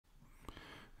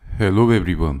Hello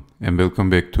everyone and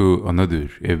welcome back to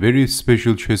a very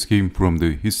special chess game from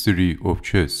the history of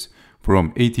chess from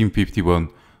 1851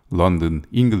 London,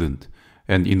 England.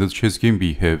 And in the chess game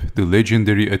we have the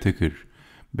legendary attacker,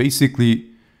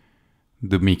 basically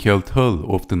the Mikhail Tal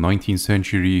of the 19th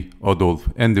century, Adolf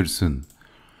Anderssen.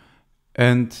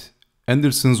 And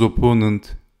Anderssen's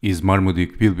opponent is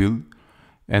Marmaduke Wyvill,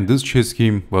 and this chess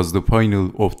game was the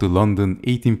final of the London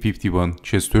 1851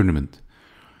 chess tournament.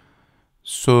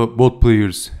 So both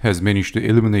players has managed to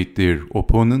eliminate their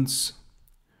opponents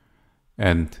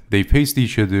and they faced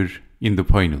each other in the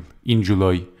final in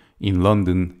July in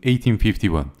London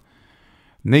 1851.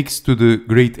 Next to the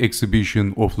Great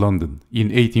Exhibition of London in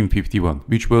 1851,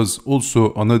 which was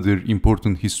also another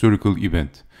important historical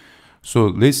event. So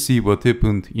let's see what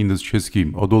happened in this chess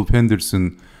game. Adolf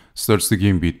Anderssen starts the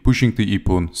game with pushing the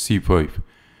e-pawn c5,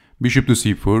 bishop to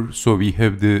c4, so we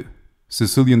have the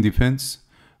Sicilian defense,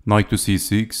 knight to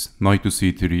c6, knight to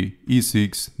c3,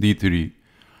 e6, d3,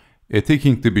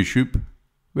 attacking the bishop.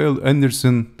 Well,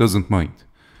 Anderssen doesn't mind.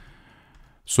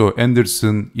 So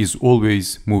Anderssen is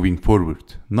always moving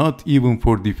forward, not even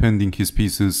for defending his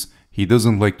pieces, he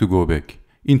doesn't like to go back.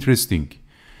 Interesting.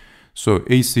 So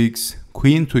a6,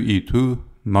 queen to e2,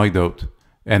 knight out,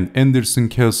 and Anderssen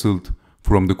castled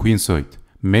from the queen side.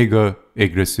 Mega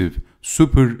aggressive,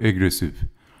 super aggressive.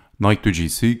 Knight to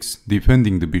g6,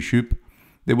 defending the bishop,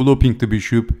 developing the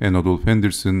bishop, and Adolf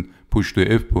Anderssen pushed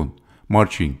the f-pawn,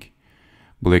 marching.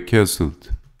 Black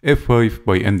castled. f5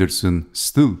 by Anderssen,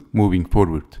 still moving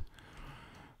forward.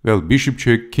 Well, bishop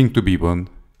check, king to b1,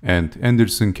 and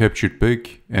Anderssen captured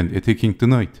back and attacking the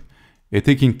knight.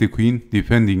 Attacking the queen,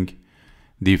 defending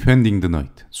the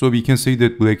knight. So we can say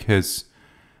that black has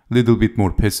little bit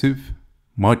more passive,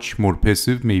 much more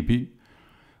passive maybe.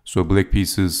 So black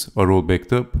pieces are all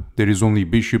backed up. There is only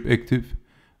bishop active.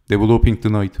 Developing the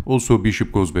knight, also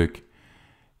bishop goes back.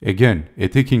 Again,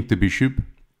 attacking the bishop.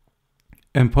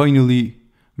 And finally,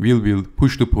 Wyvill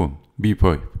push the pawn,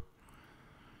 b5.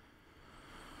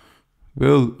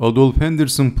 Well, Adolf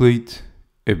Anderssen played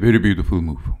a very beautiful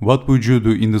move. What would you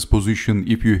do in this position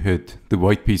if you had the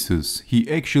white pieces? He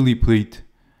actually played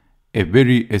a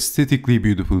very aesthetically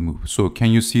beautiful move. So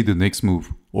can you see the next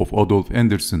move of Adolf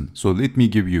Anderssen? So let me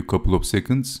give you a couple of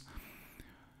seconds.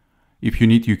 If you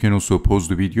need, you can also pause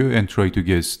the video and try to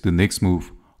guess the next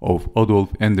move of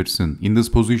Adolf Anderssen. In this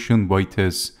position, white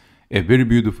has a very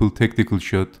beautiful tactical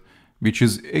shot, which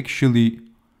is actually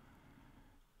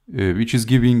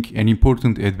giving an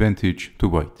important advantage to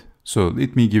white. So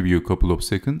let me give you a couple of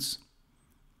seconds.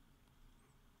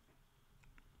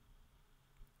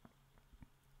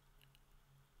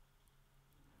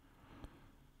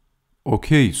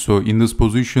 Okay, so in this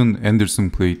position,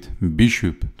 Anderssen played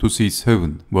bishop to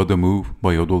c7. What a move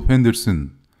by Adolf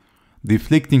Anderssen.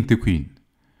 Deflecting the queen.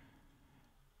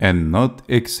 And not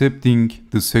accepting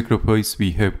the sacrifice,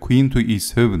 we have queen to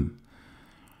e7.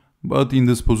 But in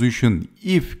this position,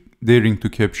 if daring to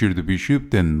capture the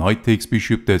bishop, then knight takes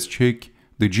bishop, that's check.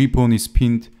 The g-pawn is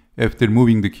pinned after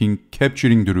moving the king,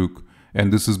 capturing the rook.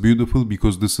 And this is beautiful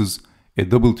because this is a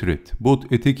double threat,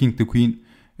 both attacking the queen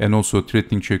and also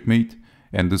threatening checkmate,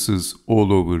 and this is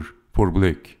all over for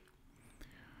black.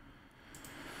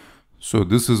 So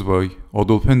this is why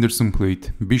Adolf Anderssen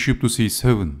played bishop to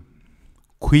c7,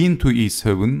 queen to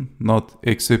e7, not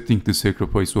accepting the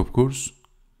sacrifice of course.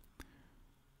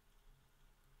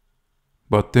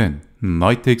 But then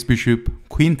knight takes bishop,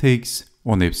 queen takes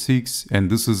on f6, and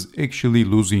this is actually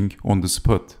losing on the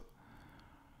spot.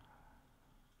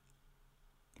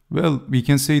 Well, we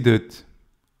can say that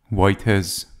white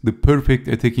has the perfect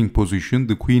attacking position.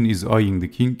 The queen is eyeing the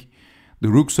king. The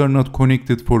rooks are not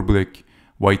connected for black.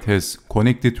 White has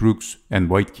connected rooks and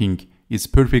white king is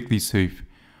perfectly safe.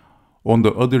 On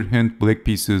the other hand, black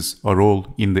pieces are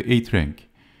all in the 8th rank.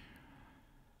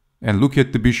 And look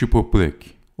at the bishop of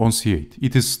black on c8.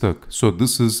 It is stuck. So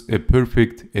this is a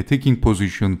perfect attacking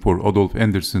position for Adolf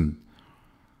Anderssen.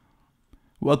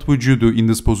 What would you do in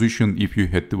this position if you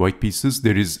had the white pieces?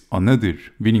 There is another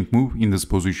winning move in this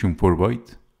position for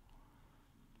white.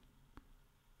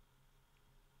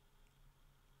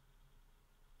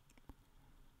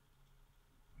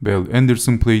 Well,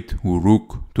 Anderssen played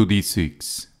rook to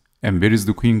d6. And where is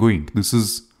the queen going? This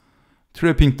is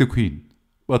trapping the queen.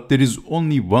 But there is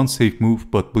only one safe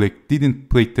move, but black didn't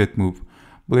play that move.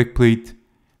 Black played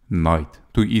knight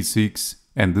to e6,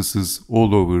 and this is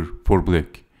all over for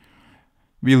black.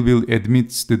 Wyvill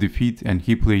admits the defeat and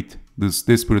he played this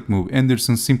desperate move.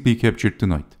 Anderssen simply captured the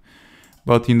knight.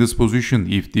 But in this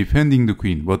position, if defending the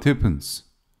queen, what happens?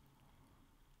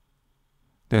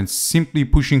 then simply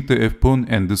pushing the f-pawn,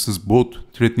 and this is both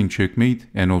threatening checkmate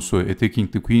and also attacking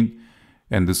the queen,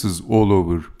 and this is all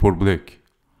over for black.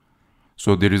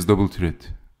 So there is double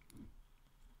threat.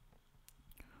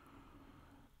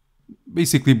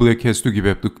 Basically, black has to give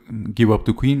up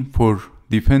the queen for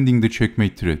defending the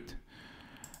checkmate threat.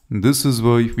 This is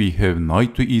why we have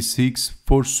knight to e6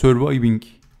 for surviving,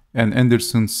 and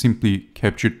Anderssen simply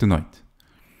captured the knight.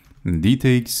 D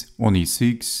takes on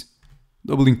e6,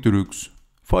 doubling the rooks,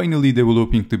 finally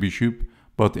developing the bishop,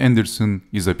 but Anderssen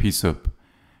is a piece up,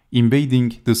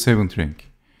 invading the 7th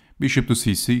rank. Bishop to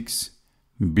c6,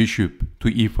 bishop to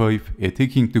e5,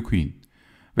 attacking the queen.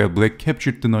 Well, black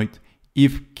captured the knight.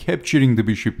 If capturing the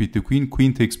bishop with the queen,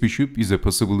 queen takes bishop is a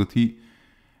possibility.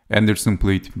 Anderssen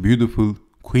played beautiful,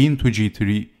 queen to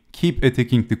g3, keep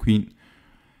attacking the queen.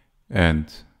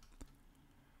 And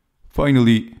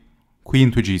finally,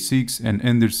 queen to g6, and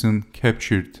Anderssen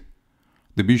captured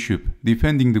the bishop,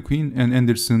 defending the queen, and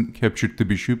Anderssen captured the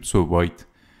bishop, so white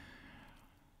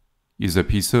is a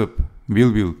piece up.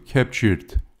 Wyvill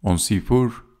captured on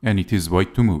c4, and it is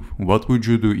white to move. What would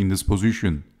you do in this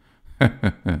position?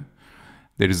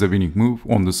 There is a winning move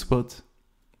on the spot,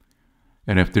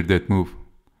 and after that move,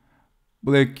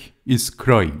 black is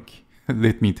crying.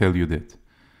 Let me tell you that.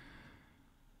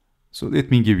 So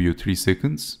let me give you 3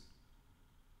 seconds.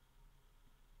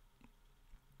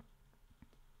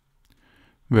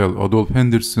 Well, Adolf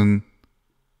Anderssen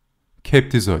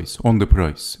kept his eyes on the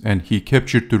prize, and he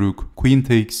captured the rook, queen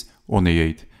takes on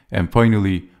a8, and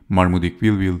finally Marmaduke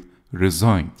Wyvill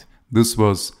resigned. This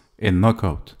was a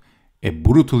knockout, a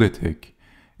brutal attack,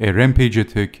 a rampage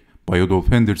attack by Adolf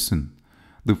Anderssen,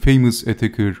 the famous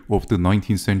attacker of the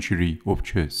 19th century of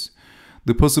chess.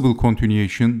 The possible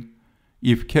continuation: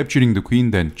 if capturing the queen,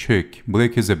 then check,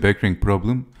 black has a back rank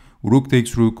problem, rook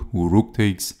takes rook, rook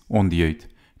takes on d8,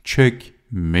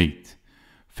 checkmate.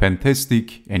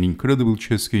 Fantastic and incredible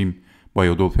chess game by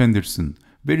Adolf Anderssen.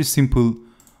 Very simple,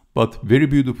 but very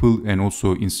beautiful and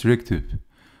also instructive.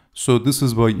 So this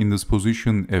is why in this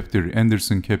position, after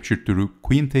Anderssen captured the rook,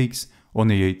 queen takes on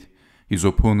a8, his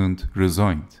opponent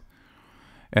resigned.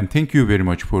 And thank you very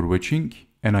much for watching,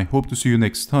 and I hope to see you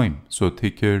next time. So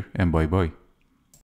take care and bye bye.